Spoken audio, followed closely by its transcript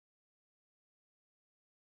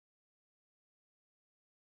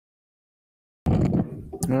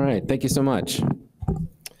All right, thank you so much. All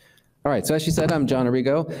right, so as she said, I'm John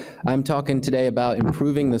Arigo. I'm talking today about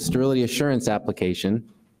improving the sterility assurance application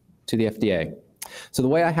to the FDA. So the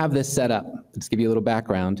way I have this set up, let's give you a little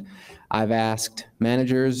background. I've asked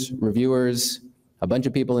managers, reviewers, a bunch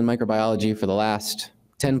of people in microbiology for the last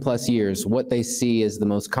 10 plus years what they see as the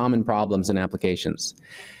most common problems in applications.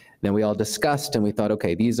 Then we all discussed and we thought,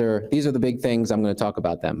 okay, these are the big things, I'm going to talk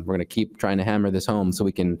about them. We're going to keep trying to hammer this home so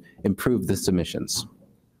we can improve the submissions.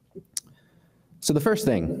 So the first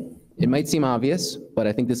thing, it might seem obvious, but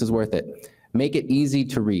I think this is worth it. Make it easy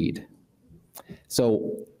to read.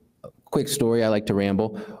 So, quick story, I like to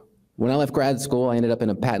ramble. When I left grad school, I ended up in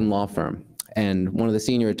a patent law firm. And one of the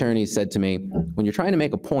senior attorneys said to me, when you're trying to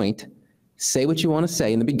make a point, say what you want to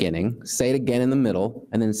say in the beginning, say it again in the middle,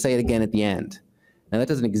 and then say it again at the end. Now that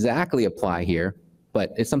doesn't exactly apply here,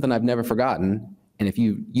 but it's something I've never forgotten. And if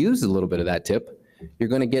you use a little bit of that tip, you're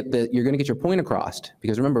going to get your point across,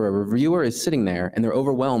 because remember, a reviewer is sitting there and they're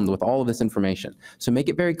overwhelmed with all of this information. So make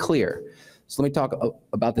it very clear. So let me talk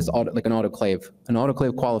about this like an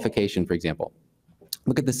autoclave qualification, for example.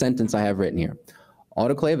 Look at the sentence I have written here.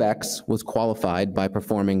 Autoclave X was qualified by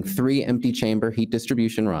performing 3 empty chamber heat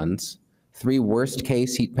distribution runs, 3 worst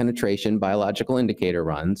case heat penetration biological indicator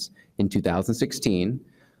runs in 2016.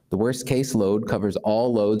 The worst case load covers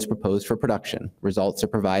all loads proposed for production. Results are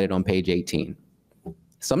provided on page 18.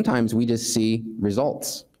 Sometimes we just see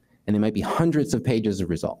results, and there might be hundreds of pages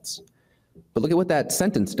of results. But look at what that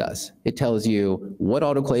sentence does. It tells you what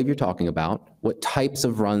autoclave you're talking about, what types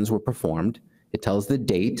of runs were performed. It tells the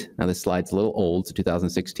date. Now this slide's a little old, so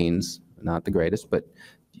 2016's not the greatest, but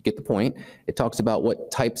you get the point. It talks about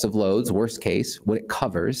what types of loads, worst case, what it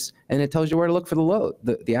covers, and it tells you where to look for the load,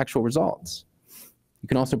 the actual results. You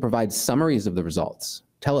can also provide summaries of the results.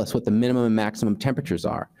 Tell us what the minimum and maximum temperatures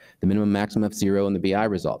are, the minimum maximum F0 and the BI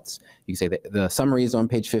results. You can say that the summary is on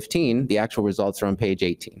page 15, the actual results are on page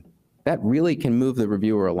 18. That really can move the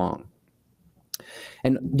reviewer along.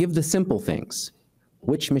 And give the simple things.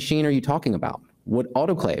 Which machine are you talking about? What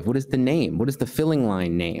autoclave? What is the name? What is the filling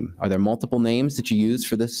line name? Are there multiple names that you use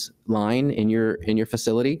for this line in your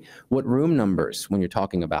facility? What room numbers when you're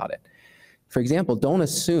talking about it? For example, don't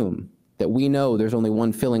assume that we know there's only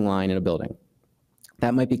one filling line in a building.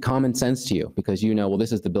 That might be common sense to you because you know, well,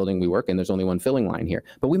 this is the building we work in, there's only one filling line here.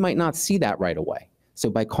 But we might not see that right away. So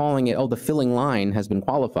by calling it, oh, the filling line has been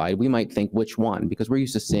qualified, we might think which one, because we're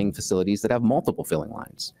used to seeing facilities that have multiple filling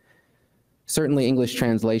lines. Certainly English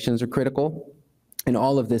translations are critical, and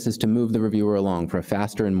all of this is to move the reviewer along for a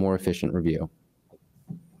faster and more efficient review.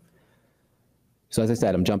 So as I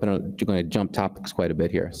said, I'm going to jump topics quite a bit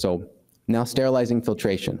here. So now sterilizing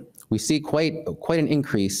filtration. We see quite an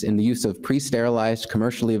increase in the use of pre-sterilized,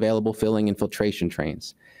 commercially available filling and filtration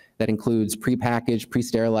trains. That includes pre-packaged,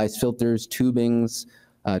 pre-sterilized filters, tubings,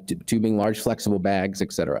 tubing, large flexible bags,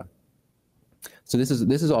 etc. So this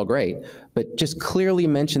is all great, but just clearly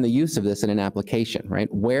mention the use of this in an application, right?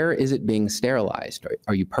 Where is it being sterilized?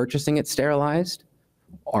 Are you purchasing it sterilized?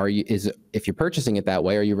 If you're purchasing it that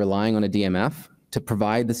way, are you relying on a DMF to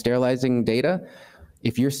provide the sterilizing data?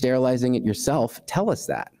 If you're sterilizing it yourself, tell us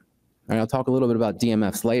that. And I'll talk a little bit about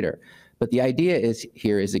DMFs later. But the idea is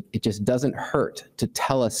it just doesn't hurt to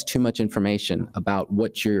tell us too much information about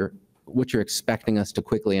what you're expecting us to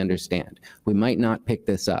quickly understand. We might not pick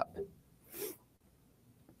this up.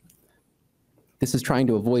 This is trying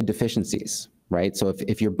to avoid deficiencies, right? So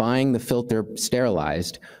if you're buying the filter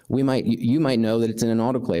sterilized, you might know that it's in an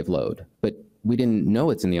autoclave load, but we didn't know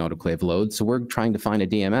it's in the autoclave load, so we're trying to find a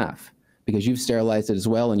DMF. Because you've sterilized it as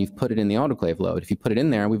well and you've put it in the autoclave load. If you put it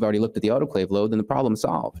in there and we've already looked at the autoclave load, then the problem's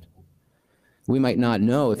solved. We might not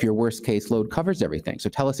know if your worst case load covers everything.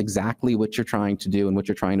 So tell us exactly what you're trying to do and what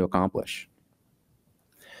you're trying to accomplish.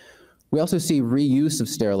 We also see reuse of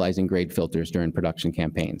sterilizing grade filters during production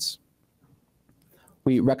campaigns.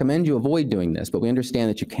 We recommend you avoid doing this, but we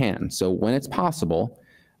understand that you can. So when it's possible,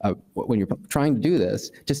 when you're trying to do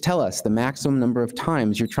this, just tell us the maximum number of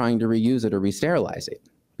times you're trying to reuse it or re-sterilize it,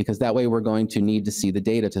 because that way we're going to need to see the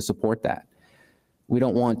data to support that. We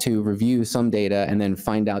don't want to review some data and then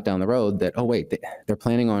find out down the road that, oh wait, they're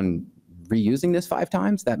planning on reusing this 5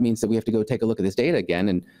 times? That means that we have to go take a look at this data again,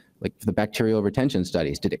 and like for the bacterial retention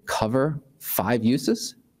studies, did it cover 5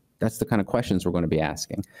 uses? That's the kind of questions we're going to be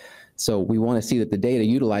asking. So we want to see that the data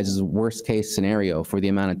utilizes a worst case scenario for the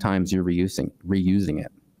amount of times you're reusing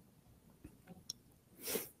it.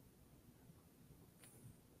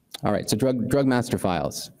 All right, so drug master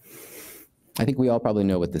files. I think we all probably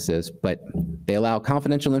know what this is, but they allow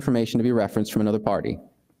confidential information to be referenced from another party.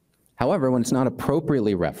 However, when it's not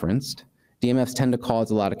appropriately referenced, DMFs tend to cause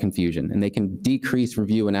a lot of confusion, and they can decrease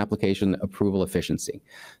review and application approval efficiency.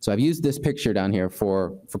 So I've used this picture down here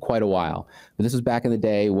for quite a while. But this was back in the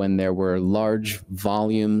day when there were large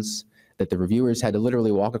volumes that the reviewers had to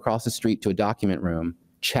literally walk across the street to a document room,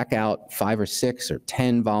 check out 5 or 6 or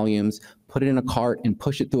 10 volumes, put it in a cart, and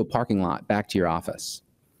push it through a parking lot back to your office.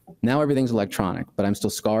 Now everything's electronic, but I'm still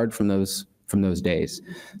scarred from those days.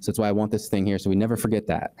 So that's why I want this thing here, so we never forget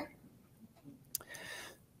that.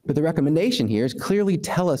 But the recommendation here is clearly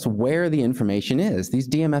tell us where the information is. These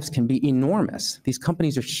DMFs can be enormous. These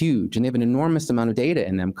companies are huge, and they have an enormous amount of data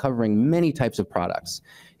in them covering many types of products.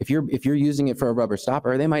 If you're using it for a rubber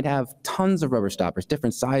stopper, they might have tons of rubber stoppers,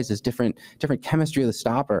 different sizes, different chemistry of the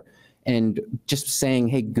stopper. And just saying,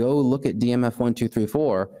 hey, go look at DMF 1, 2, 3,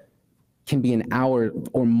 4 can be an hour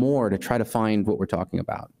or more to try to find what we're talking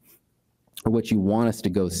about, or what you want us to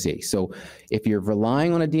go see. So if you're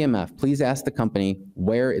relying on a DMF, please ask the company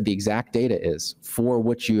where the exact data is for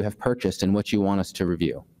what you have purchased and what you want us to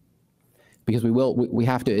review. Because we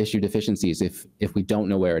have to issue deficiencies if we don't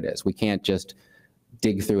know where it is. We can't just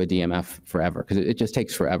dig through a DMF forever, because it just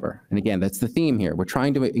takes forever. And again, that's the theme here. We're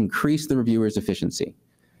trying to increase the reviewer's efficiency,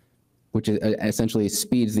 which essentially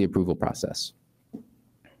speeds the approval process.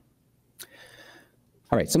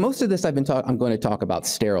 All right, so most of this I'm going to talk about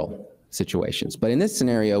sterile situations. But in this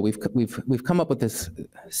scenario, we've come up with this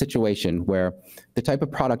situation where the type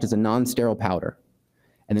of product is a non-sterile powder.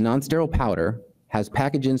 And the non-sterile powder has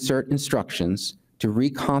package insert instructions to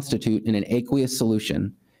reconstitute in an aqueous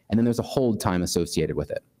solution, and then there's a hold time associated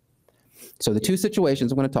with it. So the two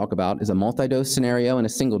situations I'm going to talk about is a multi-dose scenario and a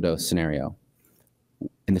single-dose scenario.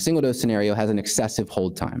 And the single-dose scenario has an excessive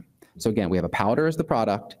hold time. So again, we have a powder as the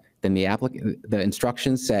product, then the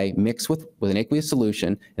instructions say mix with an aqueous solution,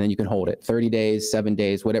 and then you can hold it 30 days, 7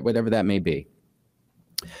 days, whatever that may be.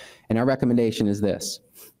 And our recommendation is this.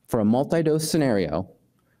 For a multi-dose scenario,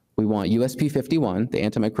 we want USP 51, the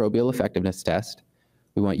antimicrobial effectiveness test.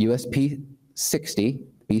 We want USP 60,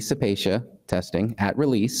 B. cepacia testing at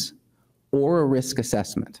release, or a risk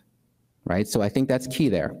assessment, right? So I think that's key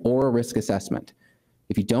there, or a risk assessment.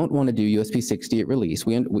 If you don't want to do USP 60 at release,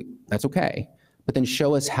 that's okay. But then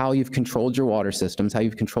show us how you've controlled your water systems, how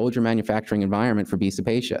you've controlled your manufacturing environment for B.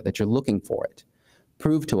 cepacia, that you're looking for it.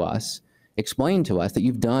 Prove to us, explain to us that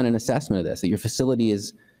you've done an assessment of this, that your facility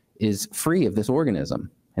is free of this organism,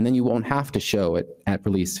 and then you won't have to show it at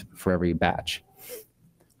release for every batch.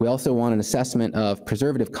 We also want an assessment of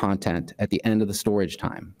preservative content at the end of the storage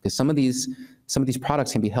time, because some of these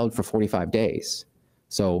products can be held for 45 days.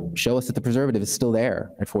 So show us that the preservative is still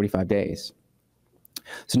there at 45 days.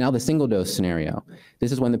 So now the single dose scenario.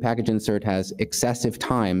 This is when the package insert has excessive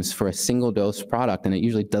times for a single dose product, and it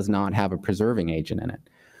usually does not have a preserving agent in it.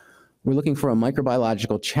 We're looking for a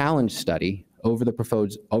microbiological challenge study over the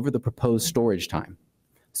proposed storage time.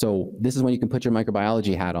 So this is when you can put your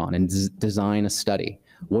microbiology hat on and design a study.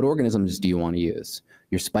 What organisms do you want to use?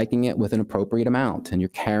 You're spiking it with an appropriate amount, and you're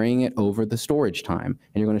carrying it over the storage time,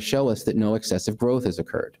 and you're going to show us that no excessive growth has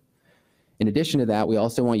occurred. In addition to that, we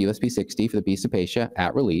also want USP 60 for the B. cepacia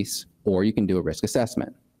at release, or you can do a risk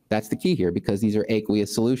assessment. That's the key here, because these are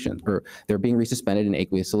aqueous solutions, or they're being resuspended in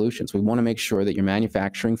aqueous solutions. We want to make sure that your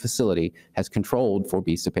manufacturing facility has controlled for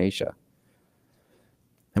B. cepacia.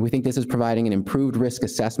 And we think this is providing an improved risk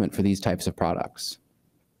assessment for these types of products.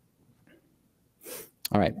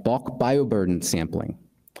 All right, bulk bioburden sampling.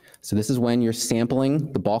 So this is when you're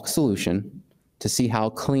sampling the bulk solution to see how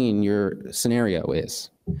clean your scenario is,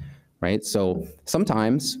 right? So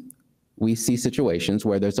sometimes we see situations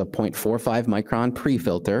where there's a 0.45 micron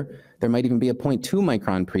pre-filter, there might even be a 0.2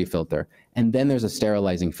 micron pre-filter, and then there's a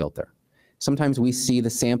sterilizing filter. Sometimes we see the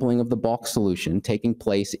sampling of the bulk solution taking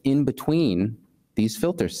place in between these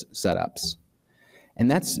filter setups.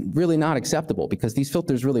 And that's really not acceptable, because these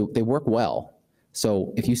filters they work well.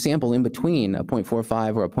 So if you sample in between a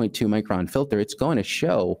 0.45 or a 0.2 micron filter, it's going to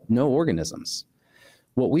show no organisms.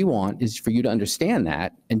 What we want is for you to understand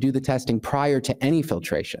that and do the testing prior to any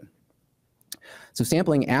filtration. So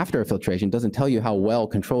sampling after a filtration doesn't tell you how well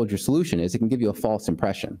controlled your solution is. It can give you a false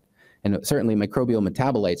impression. And certainly microbial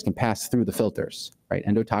metabolites can pass through the filters, right?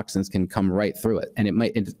 Endotoxins can come right through it.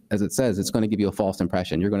 And as it says, it's going to give you a false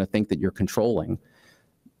impression. You're going to think that you're controlling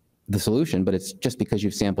the solution, but it's just because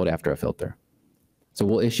you've sampled after a filter. So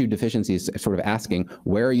we'll issue deficiencies sort of asking,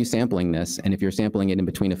 where are you sampling this? And if you're sampling it in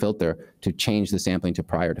between a filter, to change the sampling to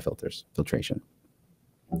prior to filtration.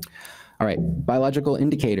 All right, biological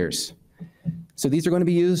indicators. So these are going to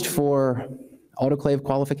be used for autoclave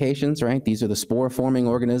qualifications, right? These are the spore-forming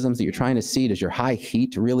organisms that you're trying to see. Does your high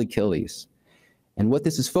heat really kill these? And what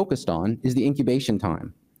this is focused on is the incubation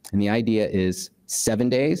time. And the idea is 7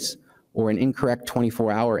 days or an incorrect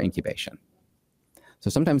 24-hour incubation. So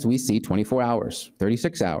sometimes we see 24 hours,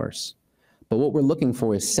 36 hours, but what we're looking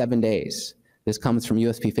for is 7 days. This comes from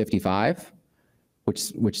USP 55,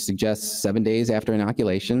 which suggests 7 days after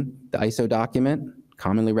inoculation. The ISO document,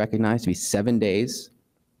 commonly recognized to be 7 days.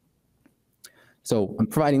 So I'm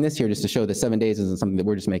providing this here just to show that 7 days isn't something that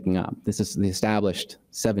we're just making up. This is the established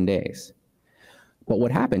 7 days. But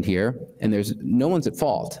what happened here, and no one's at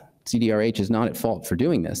fault. CDRH is not at fault for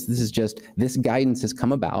doing this. This is just, this guidance has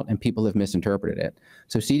come about and people have misinterpreted it.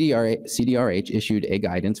 So CDRH issued a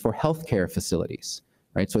guidance for healthcare facilities,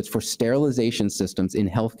 right? So it's for sterilization systems in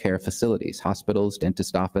healthcare facilities, hospitals,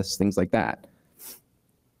 dentist office, things like that.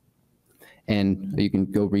 And you can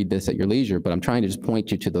go read this at your leisure, but I'm trying to just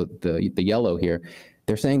point you to the yellow here.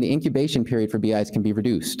 They're saying the incubation period for BIs can be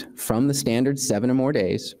reduced from the standard 7 or more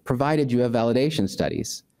days, provided you have validation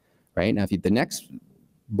studies, right? Now, the next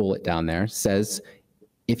bullet down there says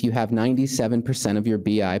if you have 97% of your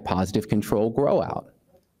BI positive control grow out.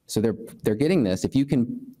 So they're getting this. If you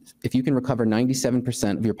can recover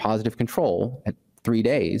 97% of your positive control at 3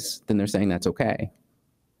 days, then they're saying that's okay.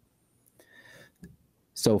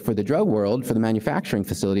 So for the drug world, for the manufacturing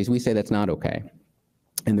facilities, we say that's not okay.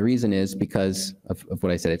 And the reason is because of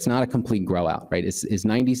what I said. It's not a complete grow out, right? Is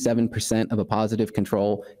 97% of a positive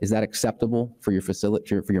control, is that acceptable for your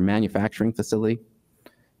facility, for your manufacturing facility?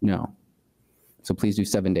 No. So please do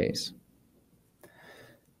 7 days.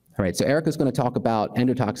 All right, so Erica's going to talk about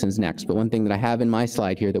endotoxins next, but one thing that I have in my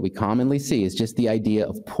slide here that we commonly see is just the idea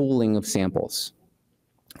of pooling of samples,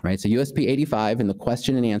 right? So USP 85 in the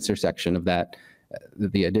question and answer section of that,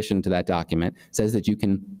 the addition to that document, says that you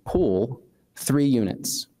can pool 3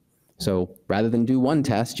 units. So rather than do 1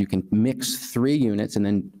 test, you can mix 3 units and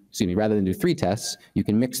then, rather than do 3 tests, you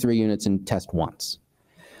can mix 3 units and test once.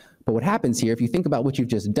 But what happens here, if you think about what you've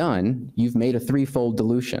just done, you've made a 3-fold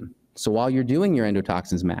dilution. So while you're doing your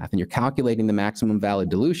endotoxins math and you're calculating the maximum valid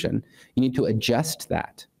dilution, you need to adjust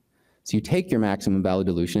that. So you take your maximum valid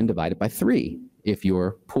dilution and divide it by 3 if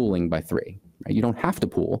you're pooling by 3. Right? You don't have to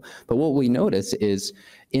pool, but what we notice is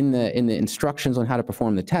in the instructions on how to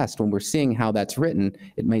perform the test, when we're seeing how that's written,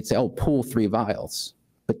 it might say, oh, pool 3 vials.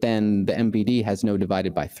 But then the MVD has no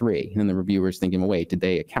divided by 3. And then the reviewer's thinking, well, wait, did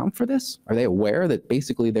they account for this? Are they aware that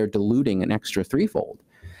basically they're diluting an extra 3-fold?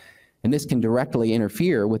 And this can directly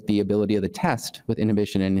interfere with the ability of the test with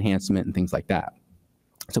inhibition and enhancement and things like that.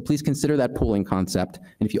 So please consider that pooling concept.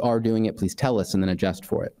 And if you are doing it, please tell us and then adjust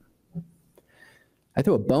for it. I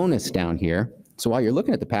threw a bonus down here. So while you're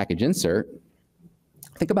looking at the package insert,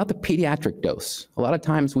 think about the pediatric dose. A lot of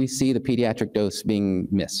times we see the pediatric dose being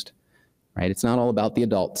missed, right? It's not all about the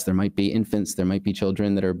adults. There might be infants, there might be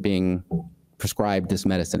children that are being prescribed this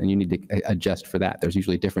medicine, and you need to adjust for that. There's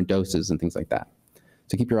usually different doses and things like that.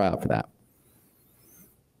 So keep your eye out for that.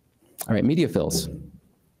 All right, media fills.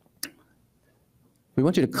 We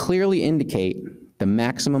want you to clearly indicate the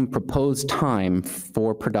maximum proposed time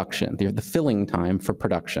for production, the filling time for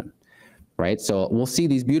production, right? So we'll see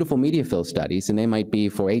these beautiful media fill studies, and they might be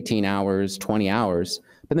for 18 hours, 20 hours,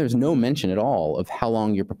 but there's no mention at all of how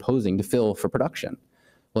long you're proposing to fill for production.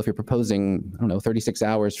 Well, if you're proposing, I don't know, 36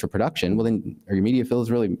 hours for production, well then, are your media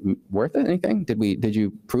fills really worth it, anything? Did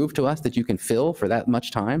you prove to us that you can fill for that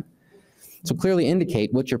much time? So clearly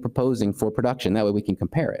indicate what you're proposing for production, that way we can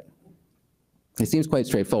compare it. It seems quite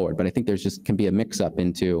straightforward, but I think there's just can be a mix-up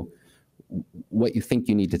into what you think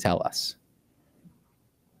you need to tell us.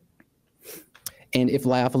 And if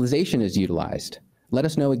lyophilization is utilized, let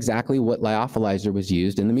us know exactly what lyophilizer was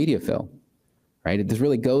used in the media fill, right? This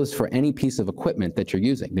really goes for any piece of equipment that you're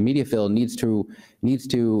using. The media fill needs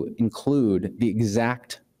to include the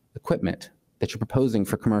exact equipment that you're proposing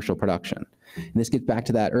for commercial production. And this gets back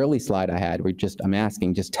to that early slide I had where I'm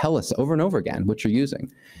asking, just tell us over and over again what you're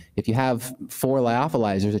using. If you have 4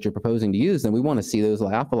 lyophilizers that you're proposing to use, then we want to see those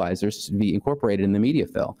lyophilizers be incorporated in the media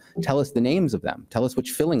fill. Tell us the names of them. Tell us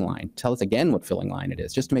which filling line. Tell us again what filling line it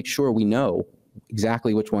is, just to make sure we know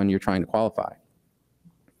exactly which one you're trying to qualify.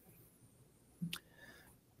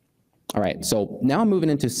 All right, so now I'm moving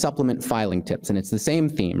into supplement filing tips, and it's the same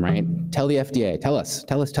theme, right? Tell the FDA, tell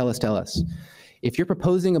us. If you're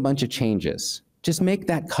proposing a bunch of changes, just make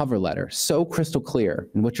that cover letter so crystal clear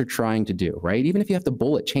in what you're trying to do, right? Even if you have to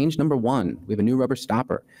bullet, change number 1, we have a new rubber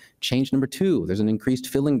stopper. Change number 2, there's an increased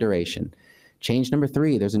filling duration. Change number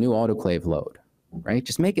 3, there's a new autoclave load, right?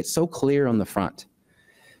 Just make it so clear on the front.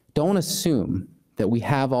 Don't assume that we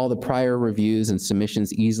have all the prior reviews and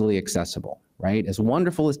submissions easily accessible, right? As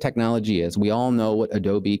wonderful as technology is, we all know what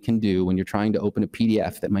Adobe can do when you're trying to open a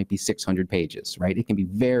PDF that might be 600 pages, right? It can be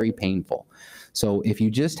very painful. So if you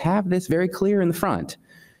just have this very clear in the front,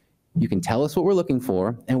 You can tell us what we're looking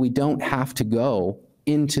for, and we don't have to go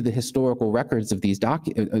into the historical records of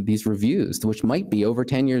these reviews, which might be over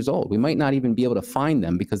 10 years old. We might not even be able to find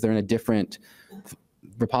them because they're in a different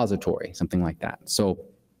repository, something like that. So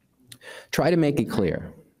try to make it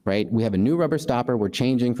clear, right? We have a new rubber stopper, we're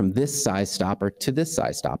changing from this size stopper to this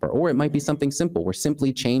size stopper, or it might be something simple. We're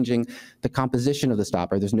simply changing the composition of the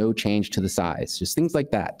stopper. There's no change to the size. Just things like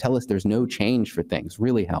that. Tell us there's no change for things,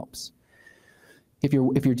 really helps. If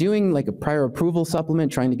you're doing like a prior approval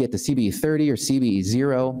supplement, trying to get to CBE 30 or CBE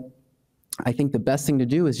 0, I think the best thing to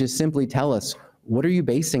do is just simply tell us, what are you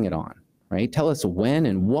basing it on, right? Tell us when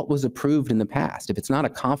and what was approved in the past. If it's not a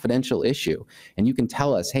confidential issue, and you can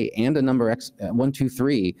tell us, hey, ANDA number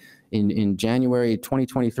X123 in January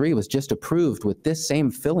 2023 was just approved with this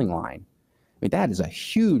same filling line. I mean, that is a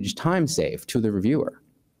huge time save to the reviewer.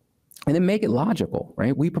 And then make it logical,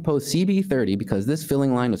 right? We propose CBE 30 because this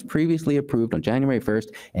filling line was previously approved on January 1st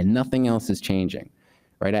and nothing else is changing,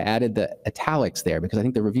 right? I added the italics there because I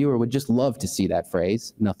think the reviewer would just love to see that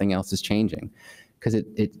phrase, nothing else is changing. Because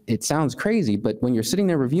it sounds crazy, but when you're sitting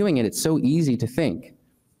there reviewing it, it's so easy to think,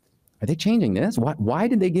 are they changing this? Why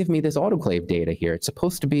did they give me this autoclave data here? It's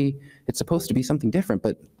supposed to be something different,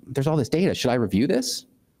 but there's all this data. Should I review this?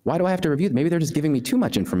 Why do I have to review it? Maybe they're just giving me too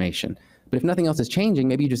much information. But if nothing else is changing,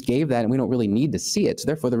 maybe you just gave that and we don't really need to see it. So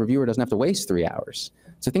therefore, the reviewer doesn't have to waste 3 hours.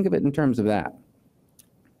 So think of it in terms of that.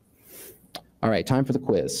 All right, time for the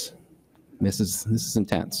quiz. This is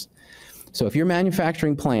intense. So if your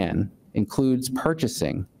manufacturing plan includes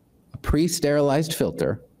purchasing a pre-sterilized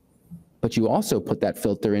filter, but you also put that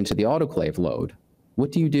filter into the autoclave load,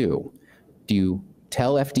 what do? Do you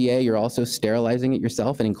tell FDA you're also sterilizing it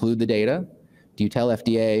yourself and include the data? Do you tell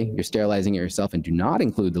FDA you're sterilizing it yourself and do not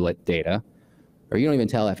include the data? Or you don't even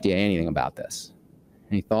tell FDA anything about this?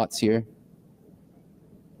 Any thoughts here?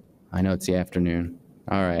 I know it's the afternoon.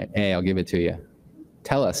 All right, hey, I'll give it to you.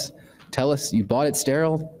 Tell us you bought it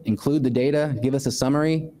sterile, include the data, give us a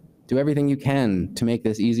summary, do everything you can to make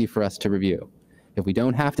this easy for us to review. If we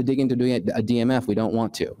don't have to dig into doing a DMF, we don't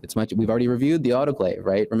want to. We've already reviewed the autoclave,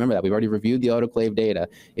 right? Remember that, we've already reviewed the autoclave data.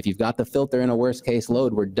 If you've got the filter in a worst case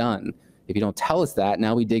load, we're done. If you don't tell us that,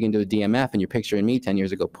 now we dig into a DMF and you're picturing me 10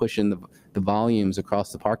 years ago pushing the volumes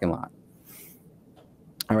across the parking lot.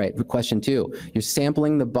 All right, question 2. You're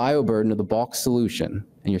sampling the bioburden of the bulk solution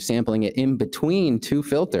and you're sampling it in between 2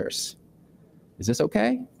 filters. Is this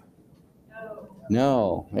okay? No.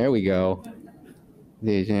 No, there we go.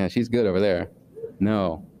 Yeah, she's good over there.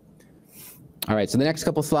 No. All right, so the next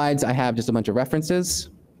couple slides, I have just a bunch of references.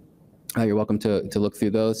 You're welcome to look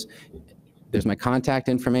through those. There's my contact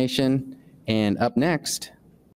information. And up next,